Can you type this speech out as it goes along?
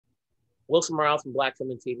Wilson Morales from Black Film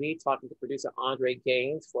and TV, talking to producer Andre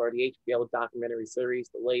Gaines for the HBO documentary series,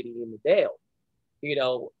 The Lady in the Dale. You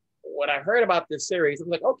know, when I heard about this series, I'm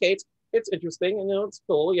like, okay, it's interesting, and it's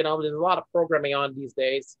cool. There's a lot of programming on these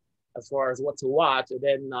days as far as what to watch, and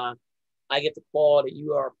then I get the call that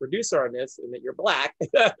you are a producer on this and that you're Black,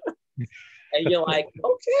 and you're like,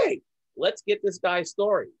 okay, let's get this guy's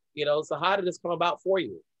story. So how did this come about for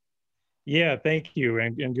you? Yeah, thank you,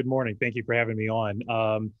 and good morning. Thank you for having me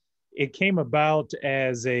on. It came about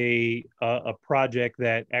as a project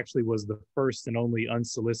that actually was the first and only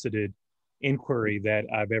unsolicited inquiry that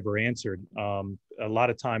I've ever answered. A lot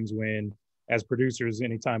of times when, as producers,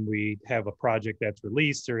 anytime we have a project that's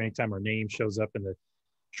released or anytime our name shows up in the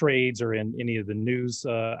trades or in any of the news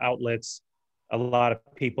outlets, a lot of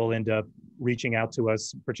people end up reaching out to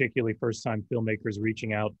us, particularly first-time filmmakers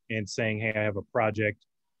reaching out and saying, hey, I have a project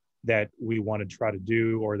that we want to try to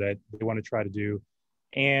do or that they want to try to do.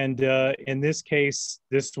 And in this case,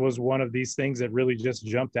 this was one of these things that really just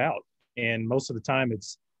jumped out. And most of the time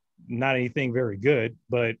it's not anything very good,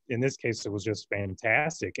 but in this case, it was just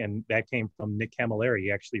fantastic. And that came from Nick Camilleri.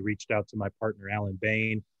 He actually reached out to my partner, Alan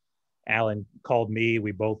Bain. Alan called me.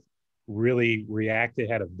 We both really reacted,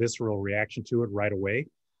 had a visceral reaction to it right away.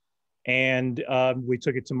 And we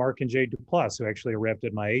took it to Mark and Jay Duplass, who actually repped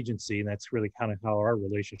at my agency. And that's really kind of how our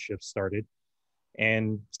relationship started,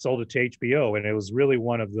 and sold it to HBO. And it was really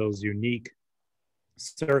one of those unique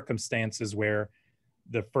circumstances where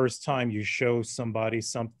the first time you show somebody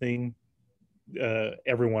something,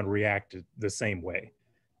 everyone reacted the same way.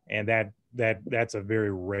 And that's a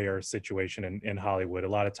very rare situation in Hollywood. A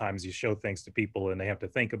lot of times you show things to people and they have to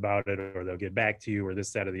think about it, or they'll get back to you, or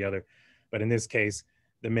this, that, or the other. But in this case,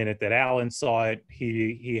 the minute that Alan saw it,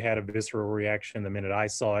 he had a visceral reaction. The minute I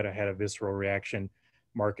saw it, I had a visceral reaction.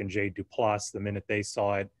 Mark and Jay Duplass, the minute they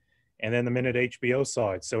saw it, and then the minute HBO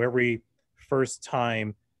saw it. So every first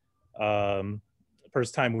time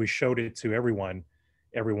we showed it to everyone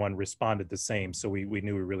responded the same. So we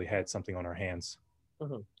knew we really had something on our hands.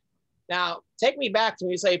 Mm-hmm. Now, take me back to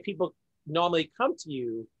when you say people normally come to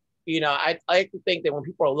you. I like to think that when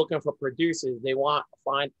people are looking for producers, they want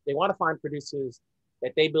to find producers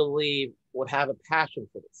that they believe would have a passion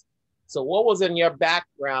for this. So what was in your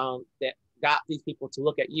background that got these people to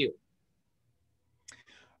look at you?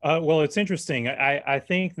 Well, it's interesting. I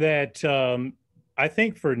think that I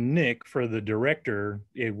think for Nick, for the director,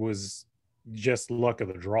 it was just luck of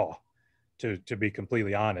the draw. To be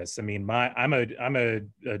completely honest, I mean, I'm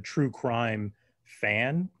a true crime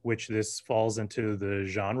fan, which this falls into the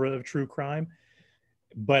genre of true crime,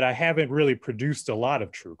 but I haven't really produced a lot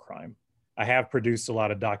of true crime. I have produced a lot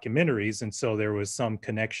of documentaries, and so there was some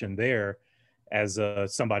connection there as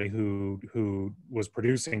somebody who was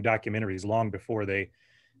producing documentaries long before they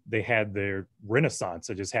had their renaissance.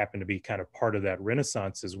 I just happened to be kind of part of that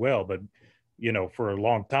renaissance as well. But for a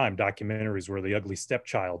long time, documentaries were the ugly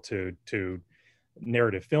stepchild to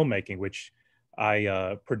narrative filmmaking, which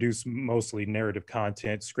I produce mostly narrative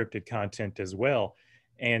content, scripted content as well.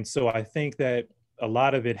 And so I think that a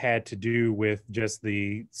lot of it had to do with just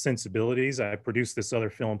the sensibilities. I produced this other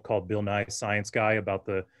film called Bill Nye Science Guy about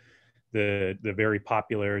the very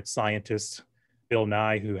popular scientist Bill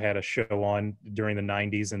Nye, who had a show on during the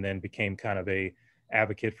 90s and then became kind of a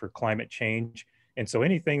advocate for climate change. And so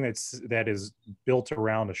anything that is built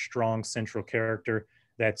around a strong central character,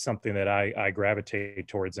 that's something that I gravitate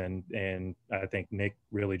towards. And I think Nick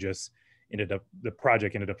really just the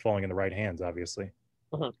project ended up falling in the right hands, obviously.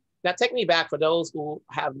 Mm-hmm. Now take me back, for those who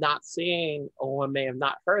have not seen or may have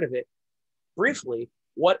not heard of it, briefly,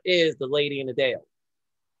 what is The Lady in the Dale?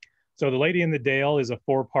 So The Lady in the Dale is a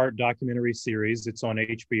 4-part documentary series. It's on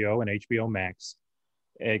HBO and HBO Max.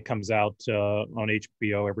 It comes out on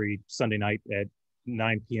HBO every Sunday night at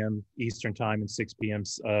 9 p.m. Eastern time and 6 p.m.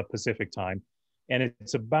 Pacific time. And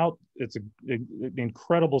it's an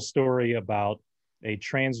incredible story about a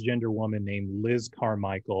transgender woman named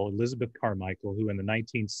Elizabeth Carmichael, who in the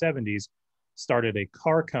 1970s started a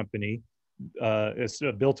car company,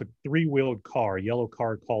 built a 3-wheeled car, yellow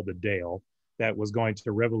car called the Dale, that was going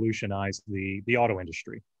to revolutionize the auto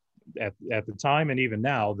industry. At the time and even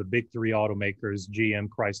now, the big 3 automakers, GM,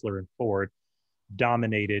 Chrysler, and Ford,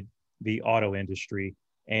 dominated the auto industry.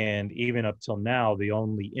 And even up till now, the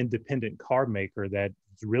only independent car maker that's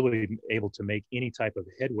really able to make any type of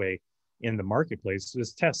headway in the marketplace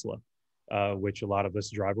is Tesla, which a lot of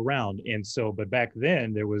us drive around. And so, but back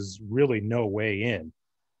then there was really no way in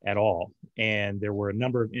at all. And there were a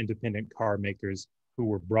number of independent car makers who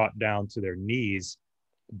were brought down to their knees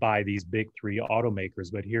by these big 3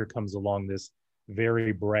 automakers. But here comes along this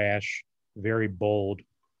very brash, very bold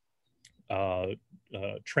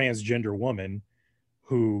transgender woman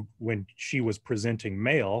who, when she was presenting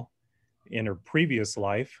male in her previous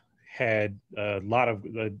life, had a lot of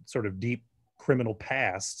sort of deep criminal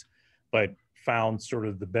past, but found sort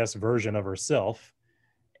of the best version of herself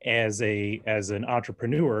as an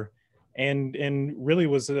entrepreneur, and really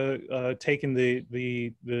was taking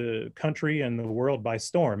the country and the world by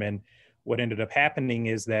storm. And what ended up happening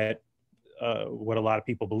is that what a lot of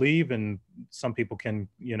people believe, and some people can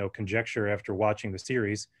conjecture after watching the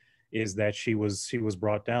series, is that she was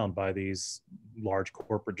brought down by these large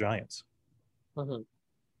corporate giants. Mhm.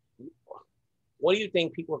 What do you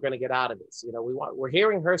think people are going to get out of this? We're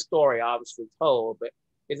hearing her story obviously told, but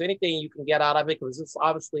is there anything you can get out of it? Because this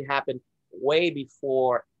obviously happened way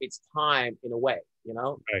before its time in a way,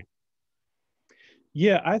 Right.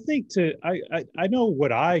 Yeah, I think I know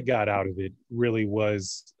what I got out of it really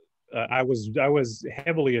was I was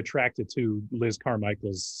heavily attracted to Liz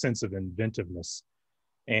Carmichael's sense of inventiveness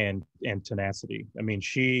and tenacity. I mean,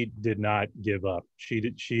 she did not give up.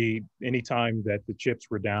 She anytime that the chips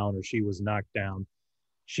were down or she was knocked down,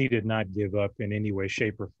 she did not give up in any way,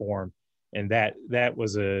 shape, or form. And that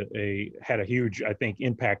was had a huge, I think,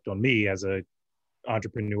 impact on me as a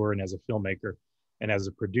entrepreneur and as a filmmaker and as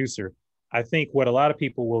a producer. I think what a lot of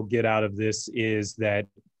people will get out of this is that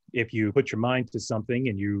if you put your mind to something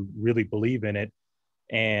and you really believe in it,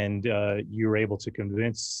 and you're able to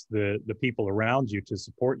convince the people around you to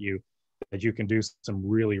support you, that you can do some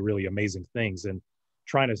really, really amazing things. And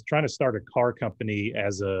trying to start a car company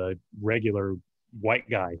as a regular white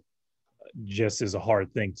guy just is a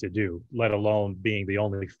hard thing to do, let alone being the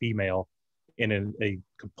only female in a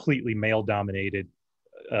completely male dominated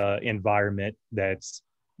environment that's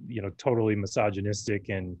totally misogynistic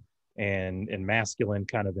and masculine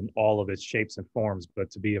kind of in all of its shapes and forms.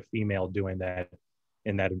 But to be a female doing that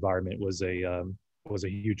in that environment was a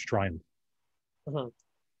huge triumph. Mm-hmm.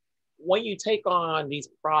 When you take on these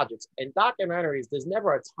projects and documentaries, there's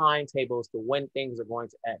never a timetable as to when things are going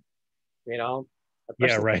to end.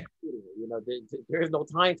 Yeah, right. There is no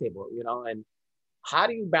timetable. And how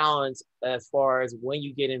do you balance as far as when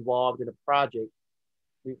you get involved in a project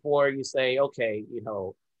before you say, okay, you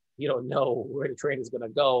don't know where the train is going to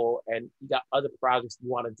go, and you got other projects you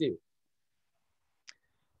want to do?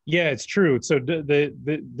 Yeah, it's true. So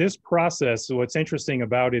this process, what's interesting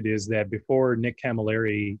about it is that before Nick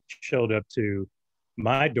Camilleri showed up to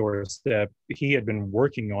my doorstep, he had been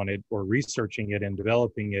working on it or researching it and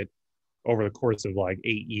developing it over the course of like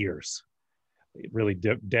 8 years. It really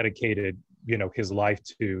dedicated, his life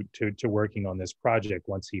to working on this project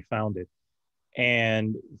once he found it.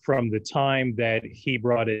 And from the time that he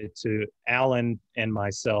brought it to Alan and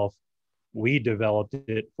myself, we developed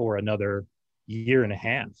it for another year and a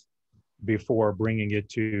half before bringing it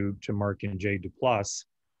to Mark and Jay Duplass.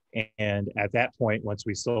 And at that point, once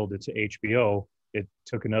we sold it to HBO, it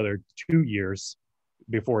took another 2 years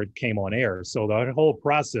before it came on air. So the whole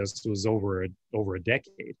process was over a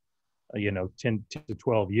decade, 10 to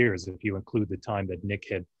 12 years, if you include the time that Nick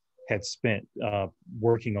had spent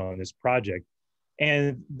working on this project.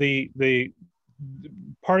 And the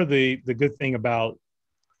part of the good thing about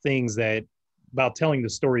telling the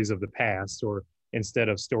stories of the past, or instead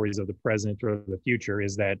of stories of the present or the future,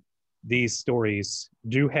 is that these stories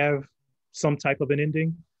do have some type of an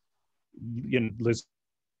ending. Liz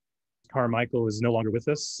Carmichael is no longer with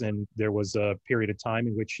us, and there was a period of time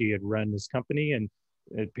in which she had run this company, and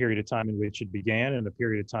a period of time in which it began, and a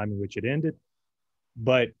period of time in which it ended.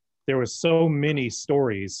 But there were so many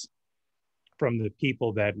stories from the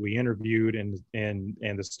people that we interviewed and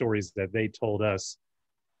the stories that they told us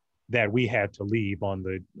that we had to leave on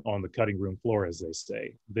the cutting room floor, as they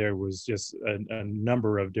say. There was just a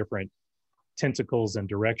number of different tentacles and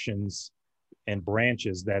directions and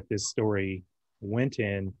branches that this story went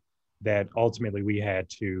in that ultimately we had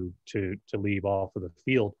to leave off of the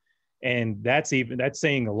field. And that's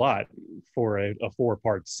saying a lot for a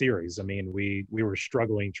 4-part series. I mean, we were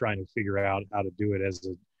struggling trying to figure out how to do it as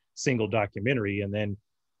a single documentary, and then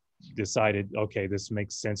decided, okay, this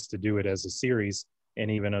makes sense to do it as a series.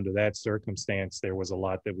 And even under that circumstance, there was a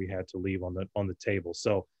lot that we had to leave on the table.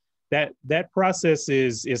 So that process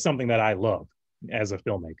is something that I love as a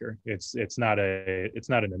filmmaker. It's not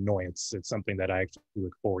an annoyance. It's something that I actually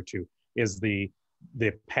look forward to, is the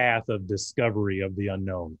path of discovery of the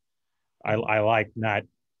unknown. I like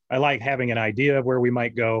having an idea of where we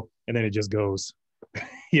might go, and then it just goes,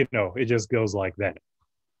 it just goes like that.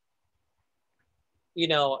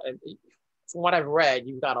 From what I've read,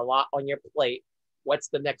 you've got a lot on your plate. What's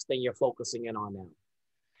the next thing you're focusing in on now?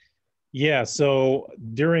 Yeah, so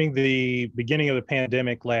during the beginning of the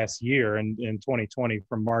pandemic last year in 2020,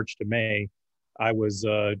 from March to May, I was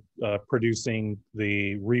producing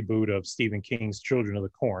the reboot of Stephen King's Children of the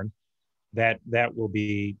Corn. That will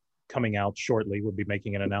be coming out shortly. We'll be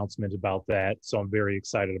making an announcement about that. So I'm very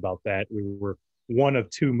excited about that. We were one of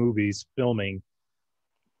two movies filming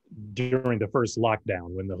during the first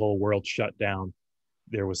lockdown when the whole world shut down.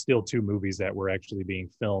 There was still two movies that were actually being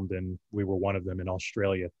filmed, and we were one of them in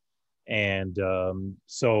Australia. And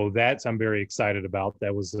so that's I'm very excited about.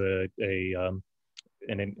 That was an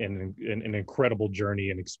incredible journey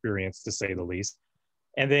and experience, to say the least.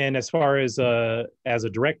 And then as far as a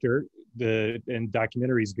director, and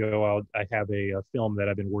documentaries go, I have a film that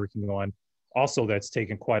I've been working on, also that's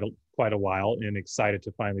taken quite a while, and excited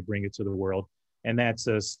to finally bring it to the world. And that's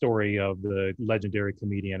a story of the legendary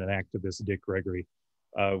comedian and activist Dick Gregory.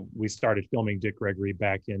 We started filming Dick Gregory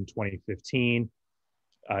back in 2015.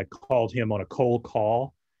 I called him on a cold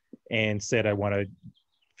call and said, I want to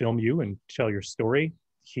film you and tell your story.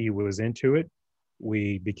 He was into it.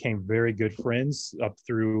 We became very good friends up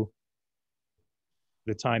through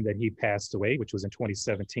the time that he passed away, which was in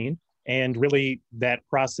 2017. And really that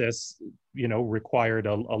process, required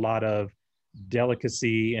a lot of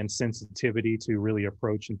delicacy and sensitivity to really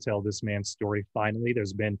approach and tell this man's story. Finally,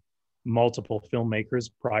 there's been multiple filmmakers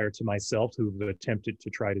prior to myself who've attempted to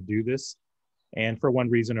try to do this, and for one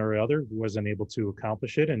reason or other wasn't able to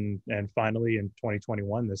accomplish it. And finally in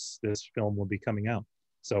 2021, this film will be coming out.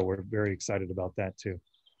 So we're very excited about that too.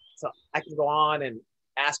 So I can go on and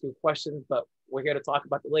ask you questions, but we're here to talk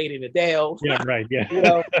about the Lady in the Dale. Yeah, right. Yeah.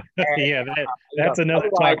 And, yeah, that's another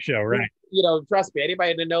talk show, right? Trust me,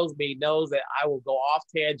 anybody that knows me knows that I will go off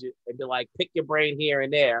tangent and be like, pick your brain here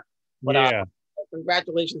and there. But yeah.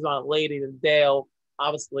 Congratulations on Lady in the Dale.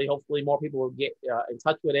 Obviously, hopefully more people will get in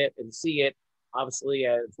touch with it and see it. Obviously,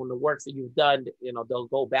 from the works that you've done, they'll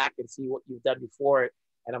go back and see what you've done before it.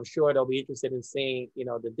 And I'm sure they'll be interested in seeing,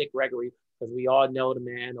 the Dick Gregory, because we all know the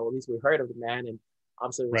man, or at least we heard of the man. And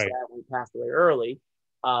obviously, it was sad when he passed away early.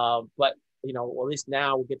 But, at least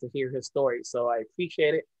now we get to hear his story. So I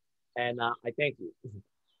appreciate it. And I thank you.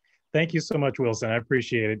 Thank you so much, Wilson. I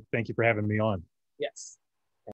appreciate it. Thank you for having me on. Yes.